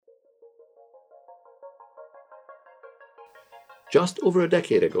Just over a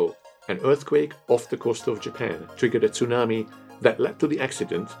decade ago, an earthquake off the coast of Japan triggered a tsunami that led to the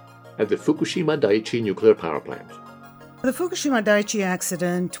accident at the Fukushima-Daiichi Nuclear Power Plant. The Fukushima-Daiichi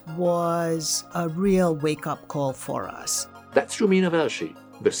accident was a real wake-up call for us. That's Rumina Velshi,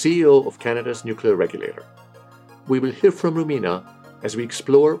 the CEO of Canada's nuclear regulator. We will hear from Rumina as we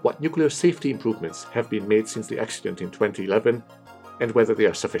explore what nuclear safety improvements have been made since the accident in 2011 and whether they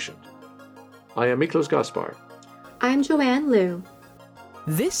are sufficient. I am Miklos Gaspar. I'm Joanne Liu.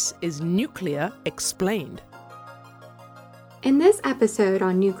 This is Nuclear Explained. In this episode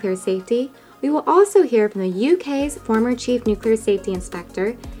on nuclear safety, we will also hear from the UK's former Chief Nuclear Safety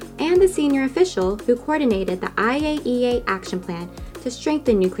Inspector and the senior official who coordinated the IAEA action plan to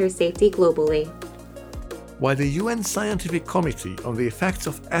strengthen nuclear safety globally. While the UN Scientific Committee on the Effects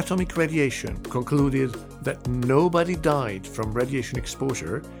of Atomic Radiation concluded that nobody died from radiation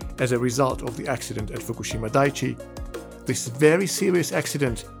exposure as a result of the accident at Fukushima-Daiichi, this very serious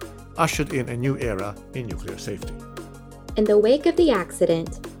accident ushered in a new era in nuclear safety. In the wake of the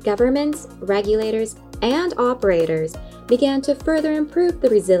accident, governments, regulators, and operators began to further improve the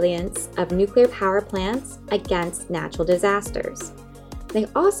resilience of nuclear power plants against natural disasters. They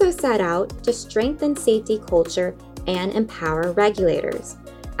also set out to strengthen safety culture and empower regulators.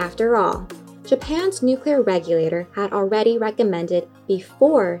 After all, Japan's nuclear regulator had already recommended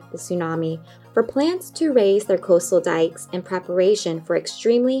before the tsunami for plants to raise their coastal dikes in preparation for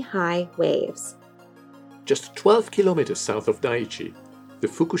extremely high waves. Just 12 kilometers south of Daiichi, the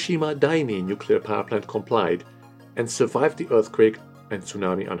Fukushima-Daiichi Nuclear Power Plant complied and survived the earthquake and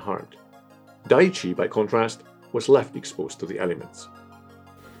tsunami unharmed. Daiichi, by contrast, was left exposed to the elements.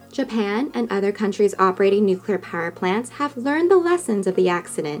 Japan and other countries operating nuclear power plants have learned the lessons of the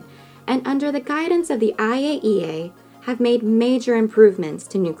accident and, under the guidance of the IAEA, have made major improvements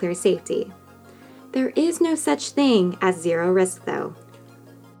to nuclear safety. There is no such thing as zero risk, though.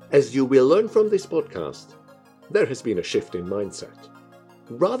 As you will learn from this podcast, there has been a shift in mindset.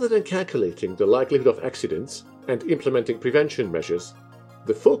 Rather than calculating the likelihood of accidents and implementing prevention measures,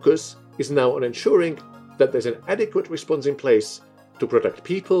 the focus is now on ensuring that there's an adequate response in place to protect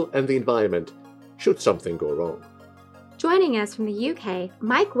people and the environment should something go wrong. Joining us from the UK,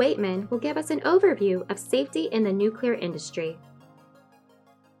 Mike Waitman will give us an overview of safety in the nuclear industry.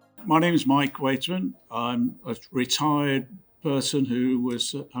 My name is Mike Waitman. I'm a retired person who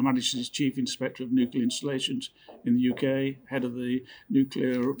was Her Majesty's Chief Inspector of Nuclear Installations in the UK, head of the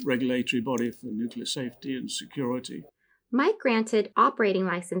nuclear regulatory body for nuclear safety and security. Mike granted operating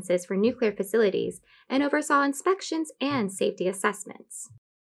licenses for nuclear facilities and oversaw inspections and safety assessments.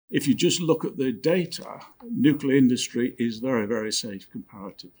 If you just look at the data, nuclear industry is very, very safe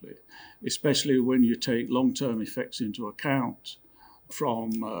comparatively, especially when you take long-term effects into account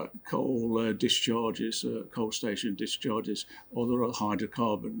from coal discharges, coal station discharges, or there are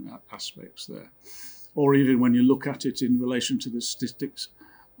hydrocarbon aspects there. Or even when you look at it in relation to the statistics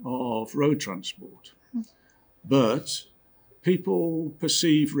of road transport. But people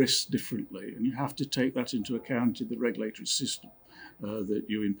perceive risks differently, and you have to take that into account in the regulatory system that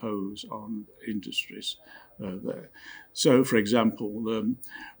you impose on industries there. So, for example,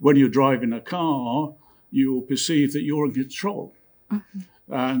 when you're driving a car, you will perceive that you're in control.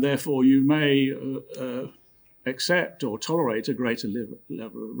 And therefore you may accept or tolerate a greater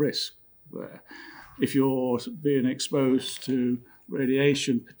level of risk there. If you're being exposed to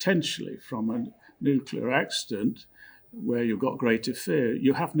radiation potentially from a nuclear accident where you've got greater fear,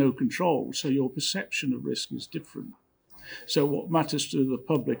 you have no control, so your perception of risk is different. So what matters to the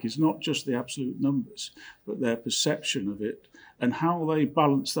public is not just the absolute numbers, but their perception of it and how they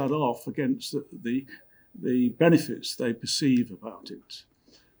balance that off against the benefits they perceive about it.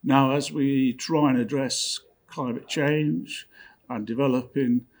 Now, as we try and address climate change and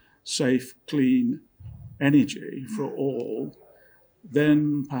developing safe, clean energy for all,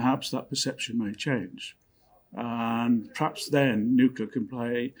 then perhaps that perception may change. And perhaps then nuclear can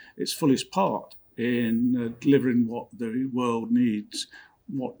play its fullest part in delivering what the world needs,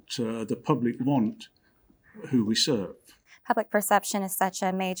 what the public want, who we serve. Public perception is such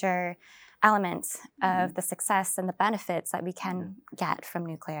a major element of the success and the benefits that we can get from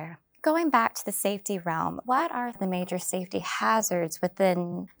nuclear. Going back to the safety realm, what are the major safety hazards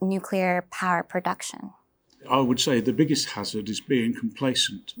within nuclear power production? I would say the biggest hazard is being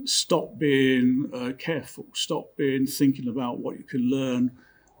complacent. Stop being careful. Stop being thinking about what you can learn,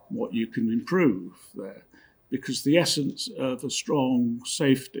 what you can improve there. Because the essence of a strong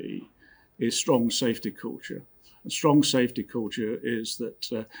safety is strong safety culture. A strong safety culture is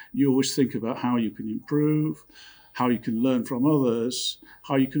that you always think about how you can improve, how you can learn from others,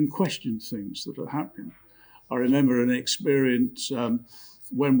 how you can question things that are happening. I remember an experience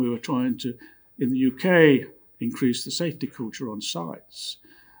when we were trying to, in the UK, increase the safety culture on sites,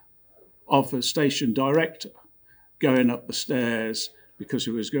 of a station director going up the stairs because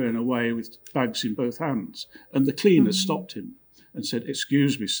he was going away with bags in both hands. And the cleaner stopped him and said,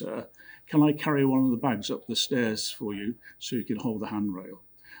 "Excuse me, sir, can I carry one of the bags up the stairs for you so you can hold the handrail?"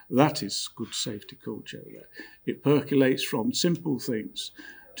 That is good safety culture there. It percolates from simple things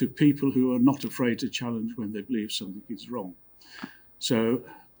to people who are not afraid to challenge when they believe something is wrong. So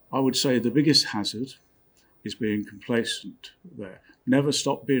I would say the biggest hazard is being complacent there. Never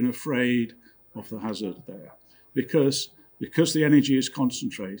stop being afraid of the hazard there. Because the energy is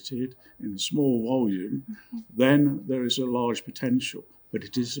concentrated in a small volume, then there is a large potential. But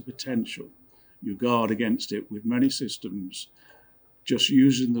it is a potential. You guard against it with many systems, just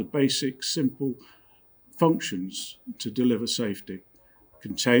using the basic, simple functions to deliver safety.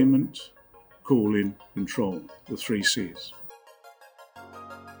 Containment, cooling, control, the 3 Cs.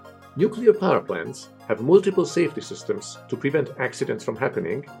 Nuclear power plants have multiple safety systems to prevent accidents from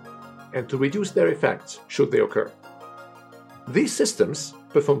happening and to reduce their effects should they occur. These systems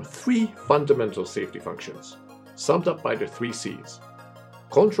perform 3 fundamental safety functions, summed up by the 3 Cs: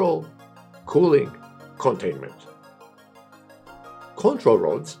 control, cooling, containment. Control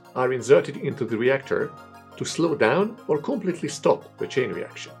rods are inserted into the reactor to slow down or completely stop the chain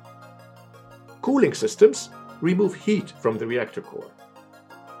reaction. Cooling systems remove heat from the reactor core.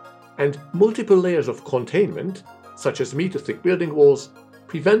 And multiple layers of containment, such as meter-thick building walls,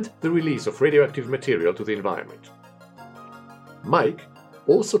 prevent the release of radioactive material to the environment. Mike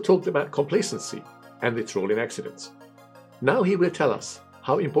also talked about complacency and its role in accidents. Now he will tell us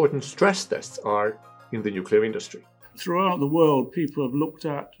how important stress tests are in the nuclear industry. Throughout the world, people have looked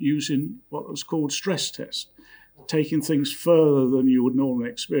at using what was called stress tests, taking things further than you would normally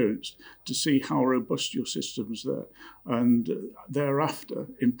experience to see how robust your systems are, and thereafter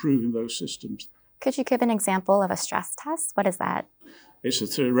improving those systems. Could you give an example of a stress test? What is that? It's a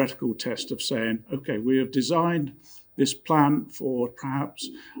theoretical test of saying, okay, we have designed this plant for perhaps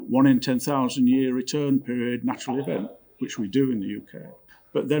 1 in 10,000 year return period natural event, which we do in the UK.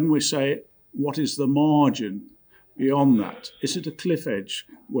 But then we say, what is the margin beyond that? Is it a cliff edge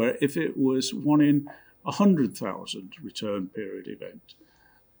where if it was 1 in 100,000 return period event,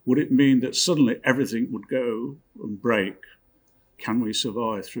 would it mean that suddenly everything would go and break? Can we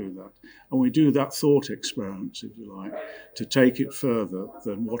survive through that? And we do that thought experiment, if you like, to take it further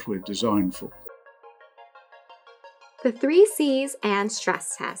than what we're designed for. The 3 Cs and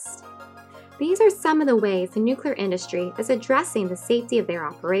stress test. These are some of the ways the nuclear industry is addressing the safety of their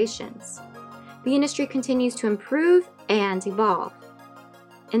operations. The industry continues to improve and evolve.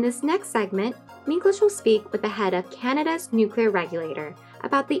 In this next segment, Miklos will speak with the head of Canada's nuclear regulator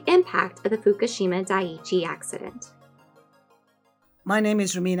about the impact of the Fukushima-Daiichi accident. My name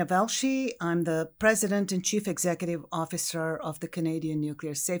is Romina Velshi. I'm the President and Chief Executive Officer of the Canadian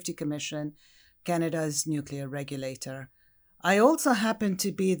Nuclear Safety Commission, Canada's nuclear regulator. I also happen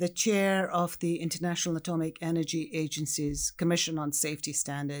to be the chair of the International Atomic Energy Agency's Commission on Safety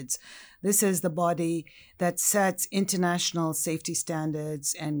Standards. This is the body that sets international safety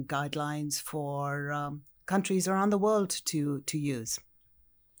standards and guidelines for countries around the world to use.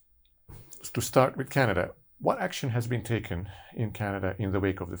 To start with Canada, what action has been taken in Canada in the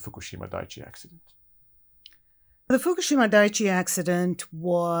wake of the Fukushima-Daiichi accident? The Fukushima-Daiichi accident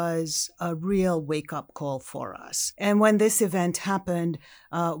was a real wake-up call for us. And when this event happened,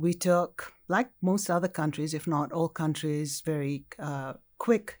 we took, like most other countries, if not all countries, very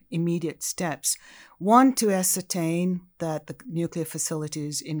quick, immediate steps. One, to ascertain that the nuclear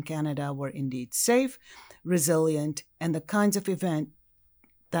facilities in Canada were indeed safe, resilient, and the kinds of event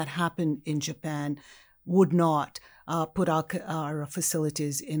that happened in Japan would not put our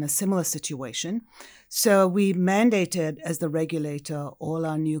facilities in a similar situation. So we mandated, as the regulator, all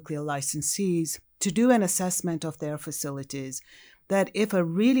our nuclear licensees to do an assessment of their facilities, that if a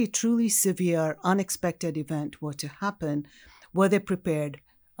really, truly severe, unexpected event were to happen, were they prepared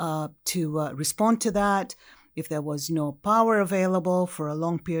to respond to that? If there was no power available for a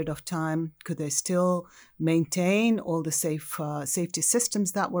long period of time, could they still maintain all the safety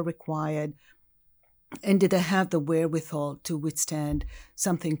systems that were required? And did they have the wherewithal to withstand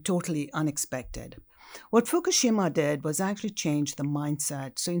something totally unexpected? What Fukushima did was actually change the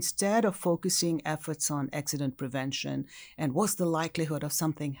mindset. So instead of focusing efforts on accident prevention and what's the likelihood of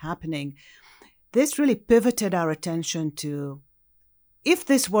something happening, this really pivoted our attention to, if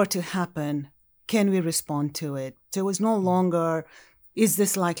this were to happen, can we respond to it? So it was no longer, is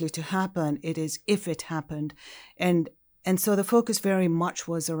this likely to happen? It is, if it happened. And And so the focus very much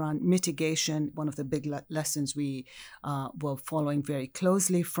was around mitigation. One of the big lessons we were following very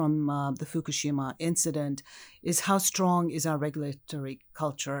closely from the Fukushima incident is how strong is our regulatory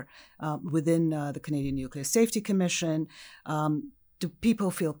culture within the Canadian Nuclear Safety Commission. Do people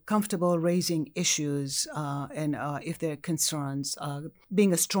feel comfortable raising issues and if there are concerns,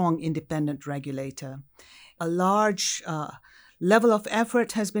 being a strong independent regulator? A large level of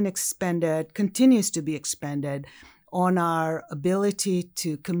effort has been expended, continues to be expended, on our ability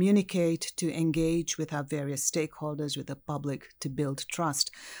to communicate, to engage with our various stakeholders, with the public, to build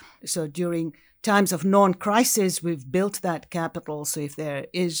trust. So during times of non-crisis, we've built that capital. So if there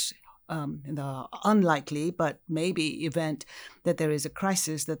is in the unlikely, but maybe event that there is a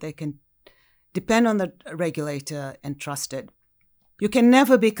crisis, that they can depend on the regulator and trust it. You can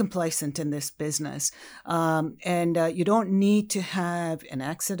never be complacent in this business. And you don't need to have an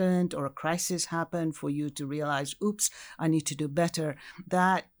accident or a crisis happen for you to realize, oops, I need to do better.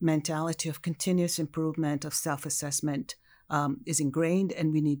 That mentality of continuous improvement, of self-assessment is ingrained,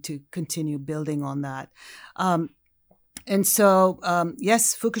 and we need to continue building on that. And so,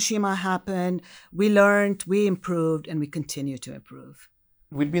 yes, Fukushima happened. We learned, we improved, and we continue to improve.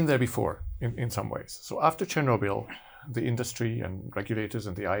 We'd been there before in some ways. So after Chernobyl, the industry and regulators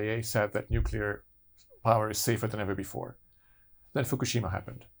and the IAEA said that nuclear power is safer than ever before. Then Fukushima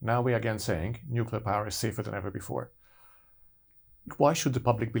happened. Now we're again saying nuclear power is safer than ever before. Why should the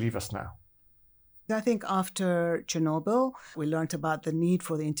public believe us now? I think after Chernobyl, we learned about the need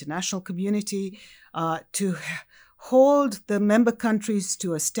for the international community to hold the member countries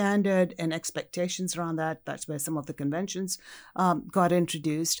to a standard and expectations around that. That's where some of the conventions got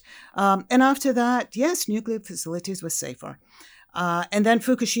introduced. And after that, yes, nuclear facilities were safer. And then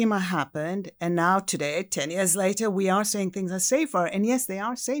Fukushima happened. And now today, 10 years later, we are saying things are safer. And yes, they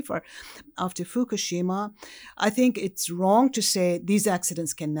are safer. After Fukushima, I think it's wrong to say these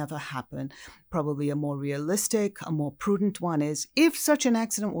accidents can never happen. Probably a more realistic, a more prudent one is, if such an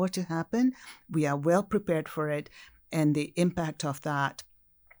accident were to happen, we are well prepared for it. And the impact of that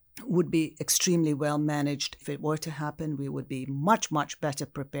would be extremely well managed. If it were to happen, we would be much, much better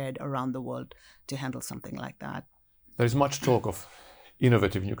prepared around the world to handle something like that. There is much talk of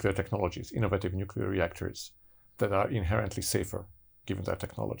innovative nuclear technologies, innovative nuclear reactors that are inherently safer given their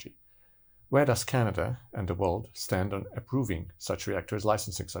technology. Where does Canada and the world stand on approving such reactors,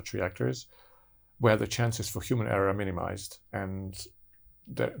 licensing such reactors, where the chances for human error are minimized and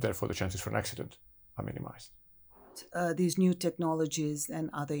therefore the chances for an accident are minimized? These new technologies, and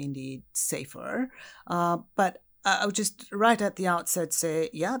are they indeed safer? But I would just right at the outset say,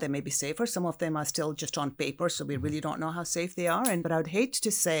 yeah, they may be safer. Some of them are still just on paper, so we really don't know how safe they are. But I would hate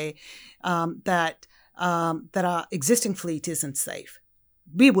to say that our existing fleet isn't safe.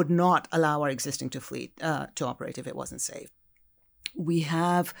 We would not allow our existing fleet to operate if it wasn't safe. We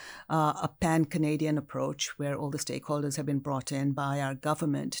have a pan-Canadian approach where all the stakeholders have been brought in by our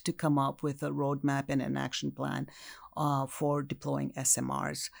government to come up with a roadmap and an action plan for deploying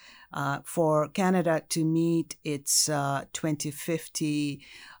SMRs. For Canada to meet its 2050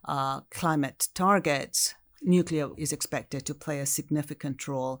 climate targets, nuclear is expected to play a significant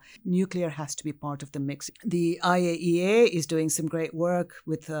role. Nuclear has to be part of the mix. The IAEA is doing some great work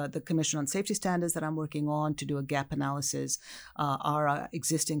with the Commission on Safety Standards that I'm working on to do a gap analysis. Are our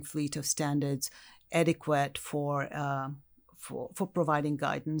existing fleet of standards adequate for providing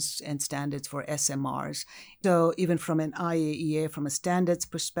guidance and standards for SMRs? So even from an IAEA, from a standards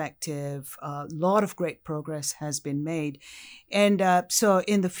perspective, a lot of great progress has been made. And so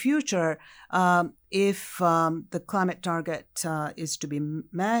in the future, if the climate target is to be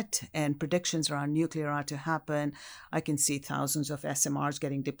met and predictions around nuclear are to happen, I can see thousands of SMRs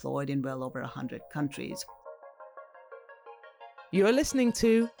getting deployed in well over 100 countries. You're listening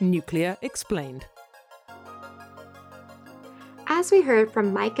to Nuclear Explained. As we heard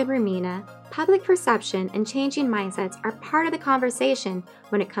from Mike and Romina, public perception and changing mindsets are part of the conversation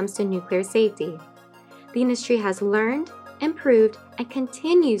when it comes to nuclear safety. The industry has learned, improved, and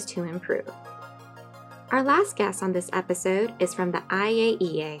continues to improve. Our last guest on this episode is from the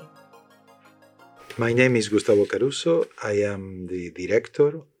IAEA. My name is Gustavo Caruso. I am the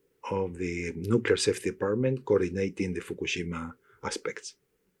director of the Nuclear Safety Department coordinating the Fukushima aspects.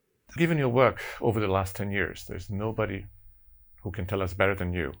 Given your work over the last 10 years, there's nobody who can tell us better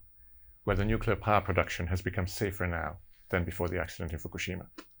than you whether nuclear power production has become safer now than before the accident in Fukushima.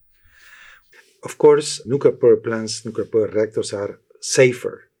 Of course, nuclear power plants, nuclear power reactors are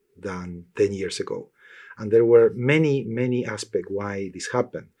safer than 10 years ago. And there were many, many aspects why this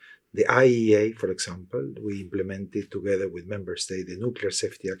happened. The IAEA, for example, we implemented together with member states the Nuclear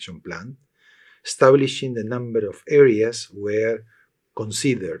Safety Action Plan establishing the number of areas where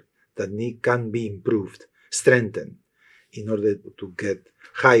considered that can be improved, strengthened, in order to get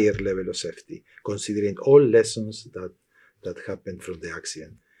higher level of safety, considering all lessons that happened from the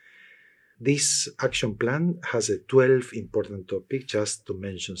accident. This action plan has 12 important topics, just to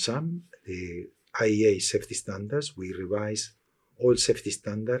mention some. The IAEA safety standards, we revise all safety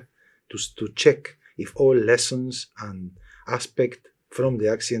standards to check if all lessons and aspects from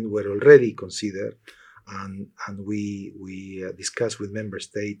the accident were already considered, and we discuss with member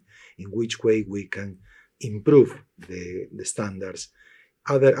states in which way we can improve the standards.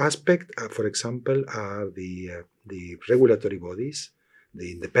 Other aspects, for example, are the regulatory bodies,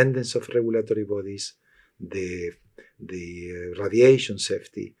 the independence of regulatory bodies, the radiation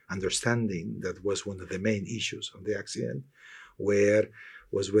safety understanding. That was one of the main issues of the accident, where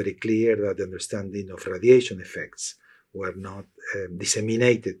was very clear that the understanding of radiation effects were not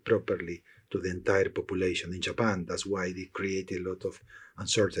disseminated properly to the entire population in Japan. That's why they created a lot of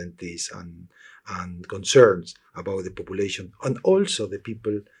uncertainties and concerns about the population and also the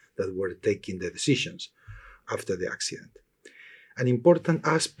people that were taking the decisions after the accident. An important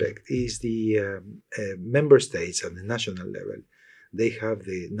aspect is the member states at the national level. They have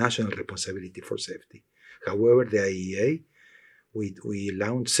the national responsibility for safety. However, the IAEA, we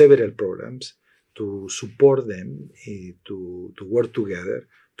launched several programs to support them to work together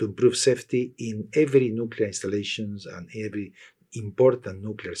to improve safety in every nuclear installations and every important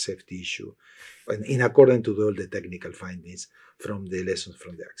nuclear safety issue, and in accordance to all the technical findings from the lessons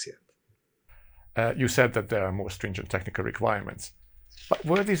from the accident. You said that there are more stringent technical requirements, but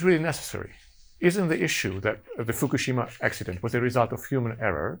were these really necessary? Isn't the issue that the Fukushima accident was a result of human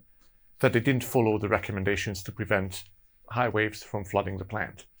error, that they didn't follow the recommendations to prevent high waves from flooding the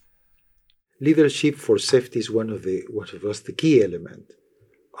plant? Leadership for safety is one of the key element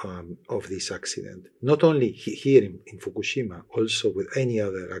of this accident. Not only here in Fukushima, also with any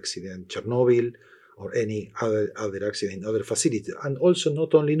other accident, Chernobyl, or any other accident in other facilities, and also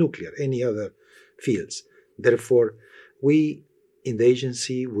not only nuclear, any other fields. Therefore, we in the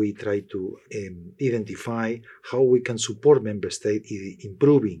agency, we try to identify how we can support member states in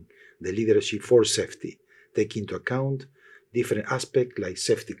improving the leadership for safety, take into account different aspects like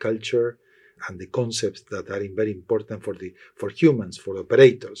safety culture and the concepts that are very important for humans, for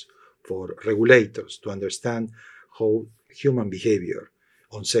operators, for regulators to understand how human behavior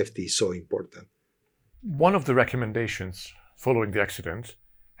on safety is so important. One of the recommendations following the accident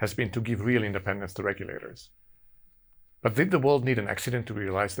has been to give real independence to regulators. But did the world need an accident to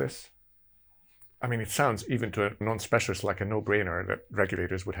realize this? I mean, it sounds even to a non-specialist like a no-brainer that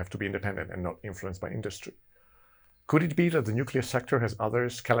regulators would have to be independent and not influenced by industry. Could it be that the nuclear sector has other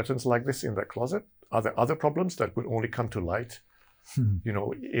skeletons like this in their closet? Are there other problems that would only come to light,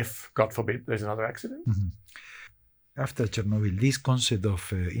 if, God forbid, there's another accident? After Chernobyl, this concept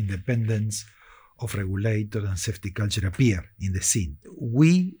of independence of regulator and safety culture appear in the scene.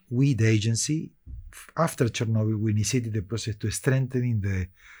 We, the agency, after Chernobyl, we initiated the process to strengthen the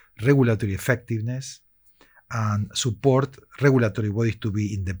regulatory effectiveness and support regulatory bodies to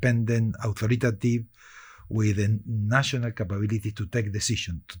be independent, authoritative, with a national capability to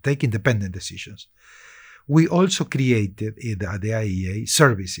take independent decisions. We also created at the IAEA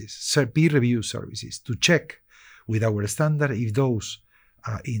services, peer review services, to check with our standard if those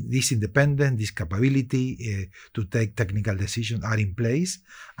in this independence, this capability to take technical decisions are in place,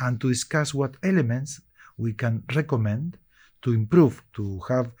 and to discuss what elements we can recommend to improve, to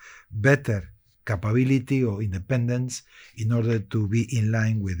have better capability or independence in order to be in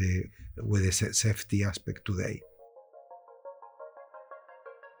line with the safety aspect today.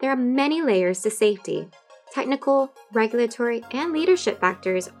 There are many layers to safety. Technical, regulatory, and leadership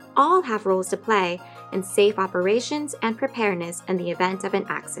factors all have roles to play in safe operations and preparedness in the event of an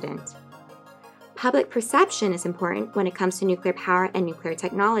accident. Public perception is important when it comes to nuclear power and nuclear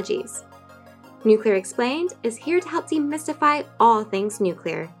technologies. Nuclear Explained is here to help demystify all things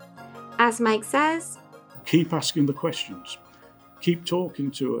nuclear. As Mike says, keep asking the questions, keep talking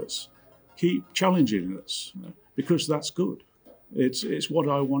to us, keep challenging us, because that's good. It's what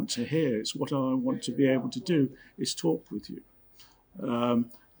I want to hear. It's what I want to be able to do, is talk with you.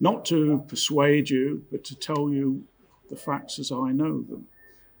 Not to persuade you, but to tell you the facts as I know them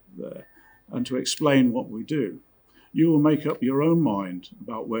there, and to explain what we do. You will make up your own mind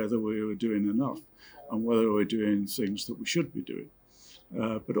about whether we were doing enough and whether we're doing things that we should be doing.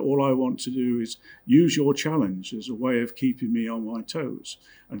 But all I want to do is use your challenge as a way of keeping me on my toes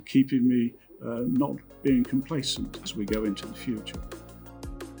and keeping me not being complacent as we go into the future.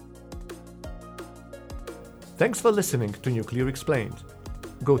 Thanks for listening to Nuclear Explained.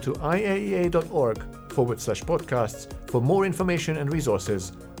 Go to iaea.org/podcasts for more information and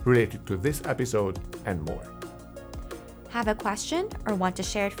resources related to this episode and more. Have a question or want to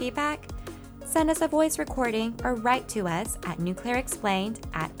share feedback? Send us a voice recording or write to us at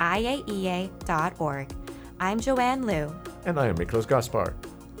nuclearexplained@iaea.org. I'm Joanne Liu. And I am Miklos Gaspar.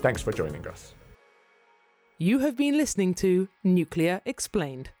 Thanks for joining us. You have been listening to Nuclear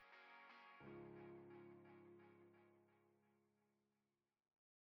Explained.